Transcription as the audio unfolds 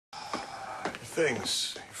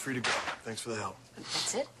things. You're free to go. Thanks for the help.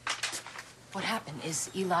 That's it? What happened? Is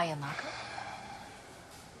Eli in lockup?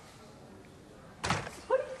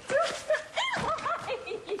 What are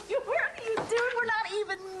you doing? What are you doing? We're not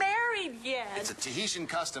even married yet. It's a Tahitian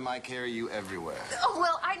custom. I carry you everywhere. Oh,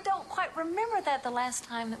 well, I don't quite remember that the last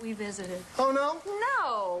time that we visited. Oh, no?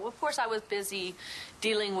 No. Of course, I was busy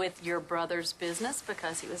dealing with your brother's business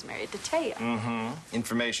because he was married to Taya. Mm-hmm.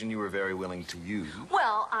 Information you were very willing to use.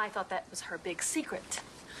 Well, I thought that was her big secret.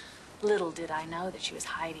 Little did I know that she was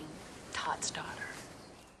hiding Todd's daughter.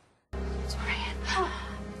 Dorian,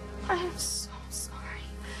 I am so sorry.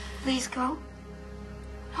 Please go.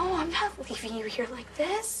 No, I'm not leaving you here like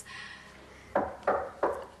this.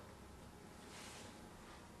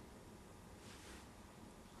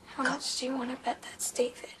 How much do you want to bet that's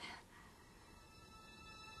David?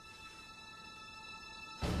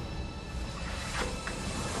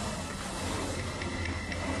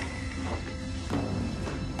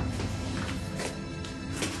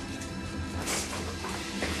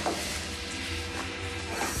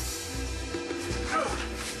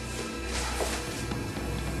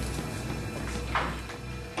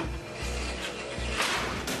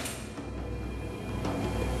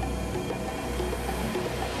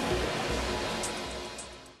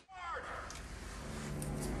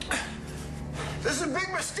 This is a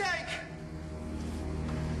big mistake.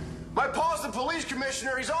 My pa's the police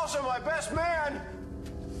commissioner. He's also my best man.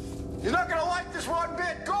 He's not gonna like this one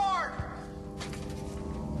bit. Guard!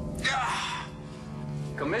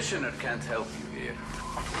 Commissioner can't help you here.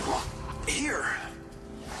 Here?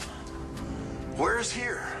 Where's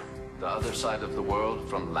here? The other side of the world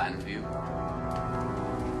from Landview.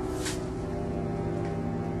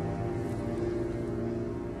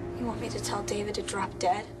 You want me to tell David to drop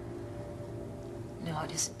dead? No,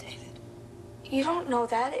 it isn't David. You don't know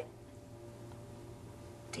that.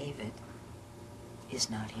 David is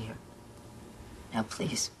not here. Now,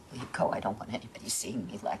 please, will you go? I don't want anybody seeing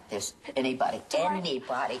me like this. Anybody,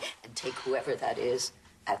 anybody. And take whoever that is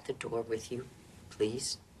at the door with you.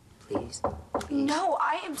 Please, please, please. No,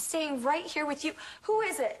 I am staying right here with you. Who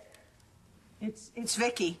is it? It's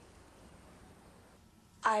Viki.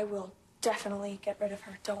 I will definitely get rid of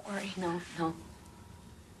her. Don't worry. No, no.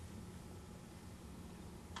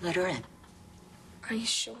 Let her in. Are you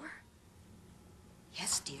sure?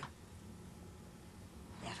 Yes, dear.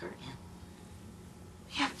 Let her in.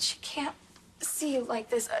 Yeah, but she can't see you like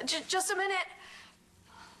this. Just a minute.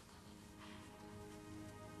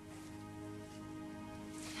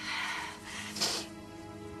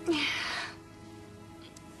 Yeah.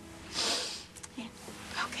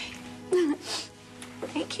 Okay.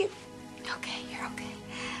 Thank you. Okay, you're okay.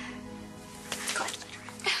 Go ahead, let her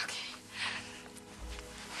in. Okay.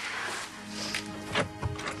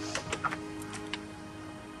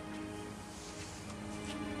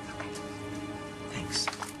 Thanks.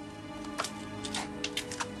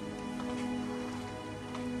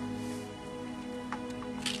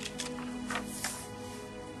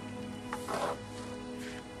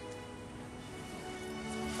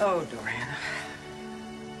 Oh, Dorian.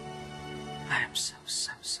 I am so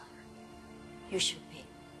sorry. You should be.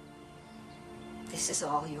 This is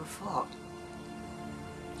all your fault.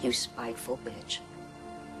 You spiteful bitch.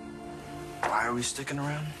 Why are we sticking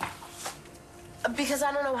around? Because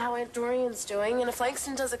I don't know how Aunt Dorian's doing, and if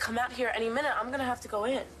Langston doesn't come out here any minute, I'm gonna have to go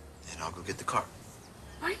in. Then I'll go get the car.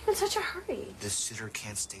 Why are you in such a hurry? This sitter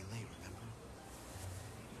can't stay late, remember?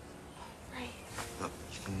 Right. Look,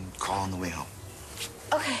 you can call on the way home.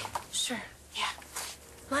 Okay, sure. Yeah.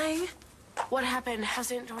 Lang, what happened?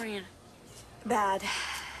 How's Aunt Dorian? Bad.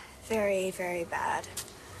 Very, very bad.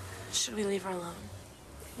 Should we leave her alone?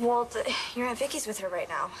 Well, your Aunt Vicky's with her right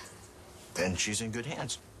now. Then she's in good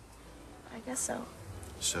hands. I guess so.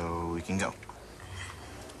 So we can go.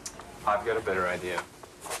 I've got a better idea.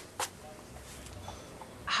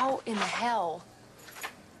 How in the hell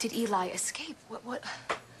did Eli escape? What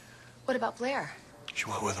about Blair? She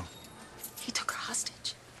went with him. He took her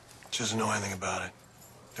hostage. She doesn't know anything about it.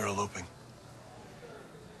 They're eloping.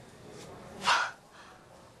 Oh,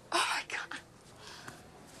 my God.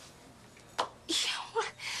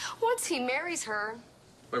 Yeah, once he marries her...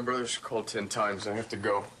 My brother's called 10 times. I have to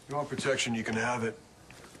go. You want protection, you can have it.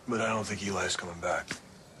 But I don't think Eli's coming back.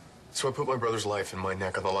 So I put my brother's life and my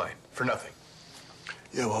neck on the line. For nothing.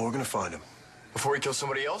 Yeah, well, we're gonna find him. Before he kills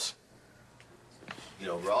somebody else? You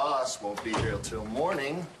know, Ross won't be here till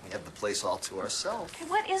morning. We have the place all to ourselves. Hey,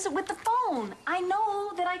 what is it with the phone? I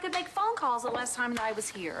know that I could make phone calls the last time that I was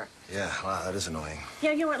here. Yeah, wow, that is annoying.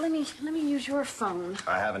 Yeah, you know what? Let me use your phone.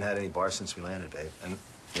 I haven't had any bar since we landed, babe. And,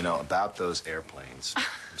 you know, about those airplanes, I'm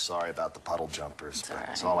sorry about the puddle jumpers. It's all right.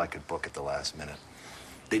 It's all I could book at the last minute.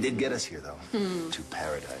 They did get us here, though, to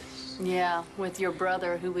paradise. Yeah, with your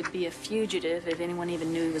brother, who would be a fugitive if anyone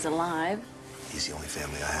even knew he was alive. He's the only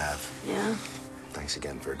family I have. Yeah. Thanks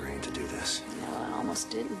again for agreeing to do this. No, I almost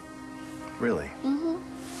didn't. Really? Mm-hmm.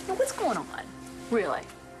 Now, what's going on? Really?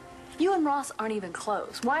 You and Ross aren't even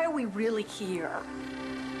close. Why are we really here?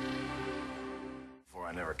 Before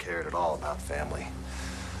I never cared at all about family.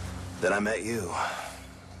 Then I met you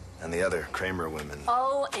and the other Cramer women.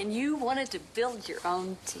 Oh, and you wanted to build your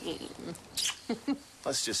own team.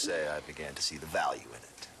 Let's just say I began to see the value in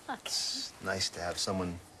it. Okay. It's nice to have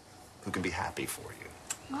someone who can be happy for you.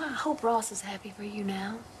 Well, I hope Ross is happy for you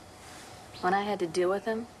now. When I had to deal with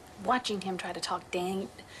him, watching him try to talk Dan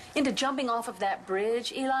into jumping off of that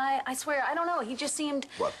bridge, Eli, I swear, I don't know, he just seemed...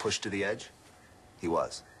 What, pushed to the edge? He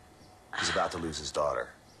was. He's about to lose his daughter.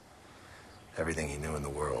 Everything he knew in the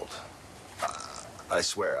world. I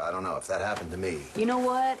swear, I don't know, if that happened to me... You know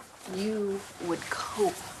what? You would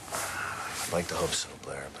cope. I'd like to hope so,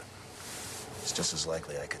 Blair, but it's just as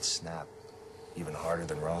likely I could snap even harder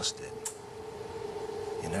than Ross did.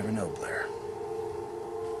 You never know, Blair.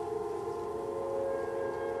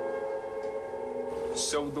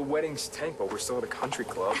 So the wedding's tanked, but we're still at a country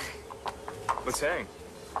club. Let's hang.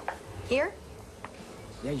 Here?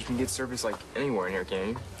 Yeah, you can get service like anywhere in here,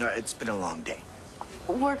 can't you? It's been a long day.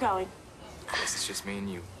 We're going. Guess it's just me and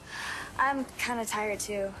you. I'm kind of tired,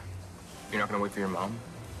 too. You're not gonna wait for your mom?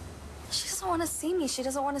 She doesn't want to see me. She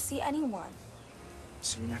doesn't want to see anyone.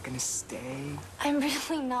 So you're not gonna stay? I'm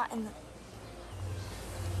really not in the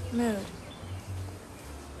mood.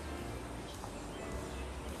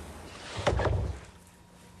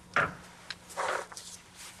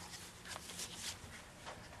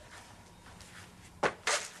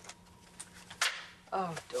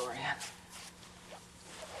 Oh, Dorian.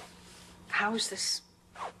 How is this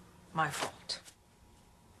my fault?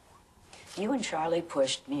 You and Charlie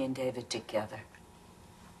pushed me and David together.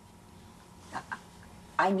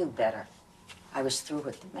 I knew better. I was through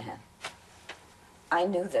with the man. I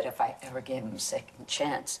knew that if I ever gave him a second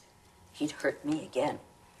chance, he'd hurt me again.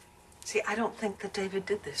 See, I don't think that David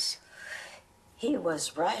did this. He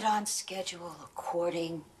was right on schedule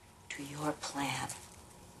according to your plan.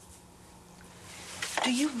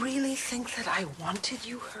 Do you really think that I wanted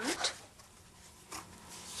you hurt?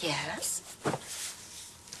 Yes.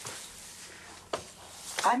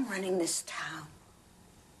 I'm running this town.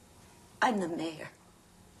 I'm the mayor.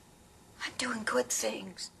 I'm doing good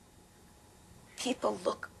things. People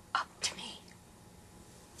look up to me.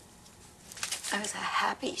 I was a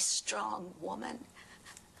happy, strong woman,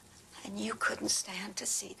 and you couldn't stand to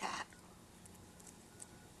see that.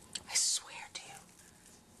 I swear to you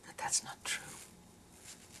that that's not true.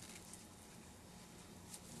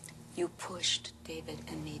 You pushed David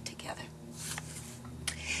and me together.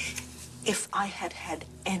 If I had had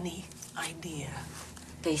any idea...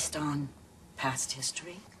 Based on past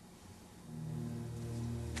history?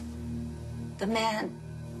 The man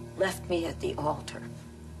left me at the altar.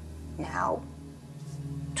 Now,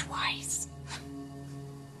 twice.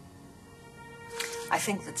 I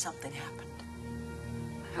think that something happened.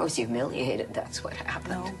 I was humiliated, that's what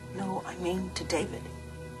happened. No, I mean to David.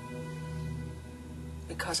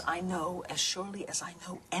 Because I know, as surely as I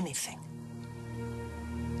know anything,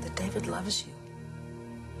 that David loves you.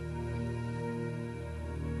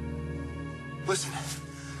 Listen,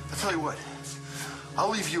 I'll tell you what. I'll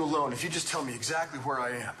leave you alone if you just tell me exactly where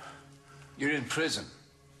I am. You're in prison.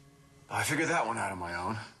 I figured that one out on my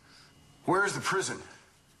own. Where is the prison?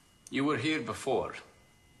 You were here before.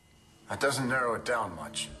 That doesn't narrow it down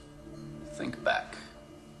much. Think back.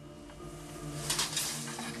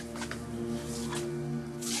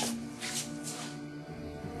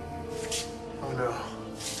 Oh, no.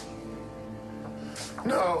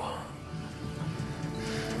 No.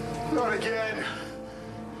 Not again.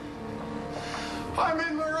 I'm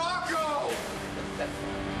in Morocco!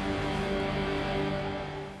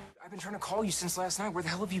 I've been trying to call you since last night. Where the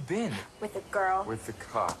hell have you been? With a girl. With the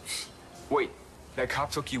cops. Wait, that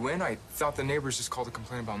cop took you in? I thought the neighbors just called to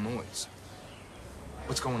complain about noise.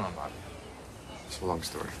 What's going on, Bob? It's a long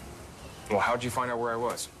story. Well, how'd you find out where I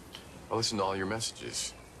was? I listened to all your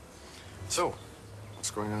messages. So,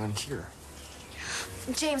 what's going on here?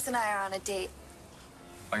 James and I are on a date.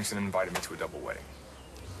 Langston invited me to a double wedding.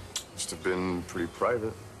 Must have been pretty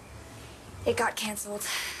private. It got canceled.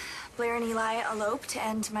 Blair and Eli eloped,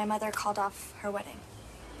 and my mother called off her wedding.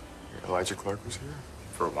 Elijah Clark was here?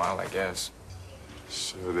 For a while, I guess.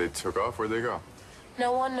 So they took off? Where'd they go?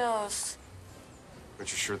 No one knows. But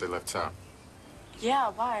you're sure they left town?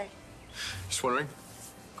 Yeah, why? Just wondering.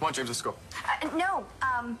 Come on, James, let's go. No,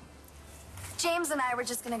 James and I were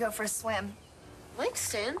just gonna go for a swim.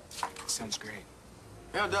 Langston? Sounds great.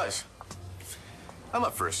 Yeah, it does. I'm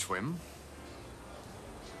up for a swim.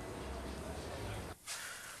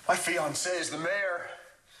 My fiancée is the mayor.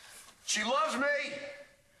 She loves me.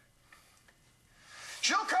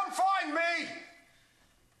 She'll come find me.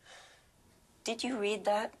 Did you read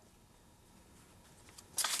that?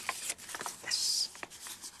 Yes.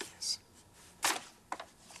 Yes.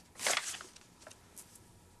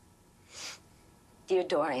 Dear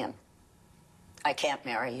Dorian, I can't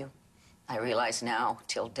marry you. I realize now,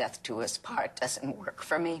 till death do us part doesn't work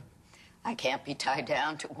for me. I can't be tied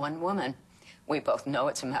down to one woman. We both know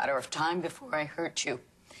it's a matter of time before I hurt you.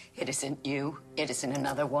 It isn't you, it isn't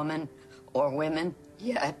another woman or women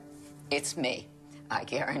yet. It's me. I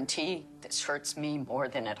guarantee this hurts me more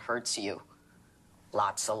than it hurts you.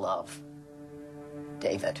 Lots of love.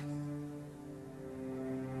 David.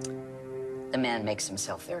 The man makes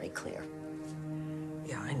himself very clear.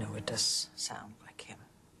 Yeah, I know it does sound like him.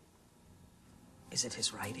 Is it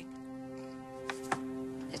his writing?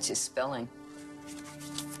 It's his spelling.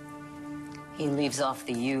 He leaves off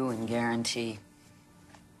the U in guarantee.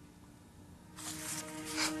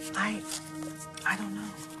 I don't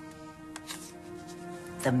know.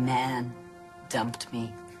 The man dumped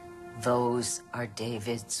me. Those are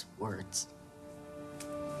David's words.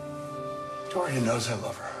 Dorian knows I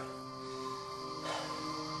love her.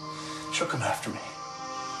 She'll come after me.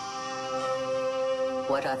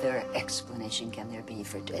 What other explanation can there be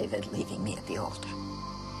for David leaving me at the altar?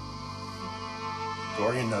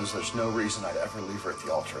 Dorian knows there's no reason I'd ever leave her at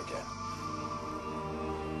the altar again.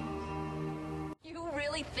 You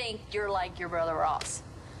really think you're like your brother Ross?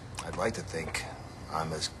 I'd like to think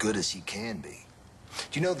I'm as good as he can be.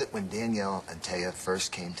 Do you know that when Danielle and Taya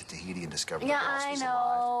first came to Tahiti and discovered that Ross was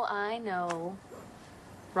alive? I know.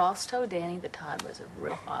 Ross told Danny that Todd was a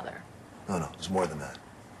real father. No, it was more than that.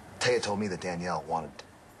 Taya told me that Danielle wanted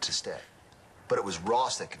to stay. But it was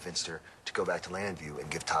Ross that convinced her to go back to Landview and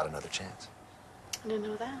give Todd another chance. I didn't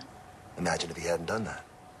know that. Imagine if he hadn't done that.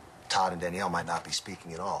 Todd and Danielle might not be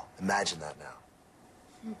speaking at all. Imagine that now.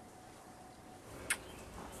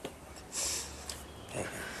 Hey,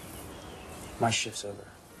 my shift's over.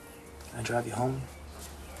 Can I drive you home?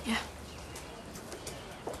 Yeah.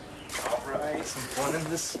 All right, some fun in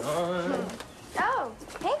the sun. Oh,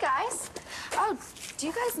 hey guys. Oh, do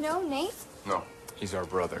you guys know Nate? No, he's our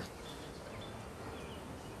brother.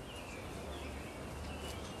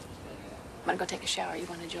 I'm gonna go take a shower. You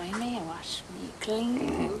wanna join me and wash me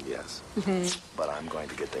clean? Yes. But I'm going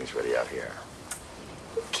to get things ready out here.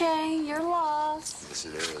 Okay, you're lost. Yes,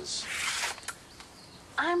 it is.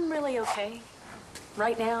 I'm really okay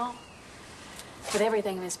right now with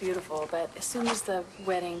everything that's beautiful, but as soon as the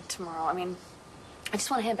wedding tomorrow, I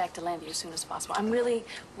just want to head back to Landview as soon as possible. I'm really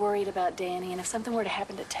worried about Danny, and if something were to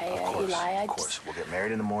happen to Taya, Eli, Of course. We'll get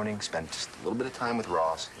married in the morning, spend just a little bit of time with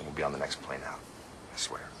Ross, and we'll be on the next plane out. I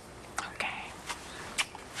swear. Okay.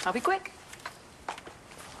 I'll be quick.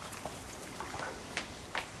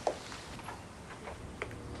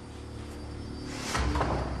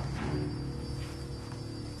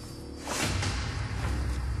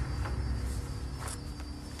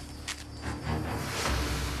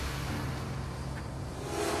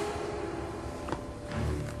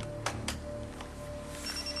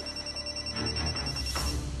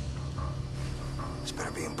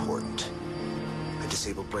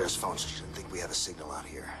 Disabled Blair's phone, so she doesn't think we have a signal out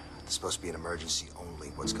here. It's supposed to be an emergency only.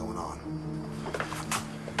 What's going on?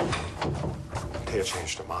 Taya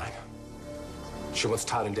changed her mind. She wants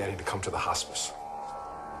Todd and Danny to come to the hospice.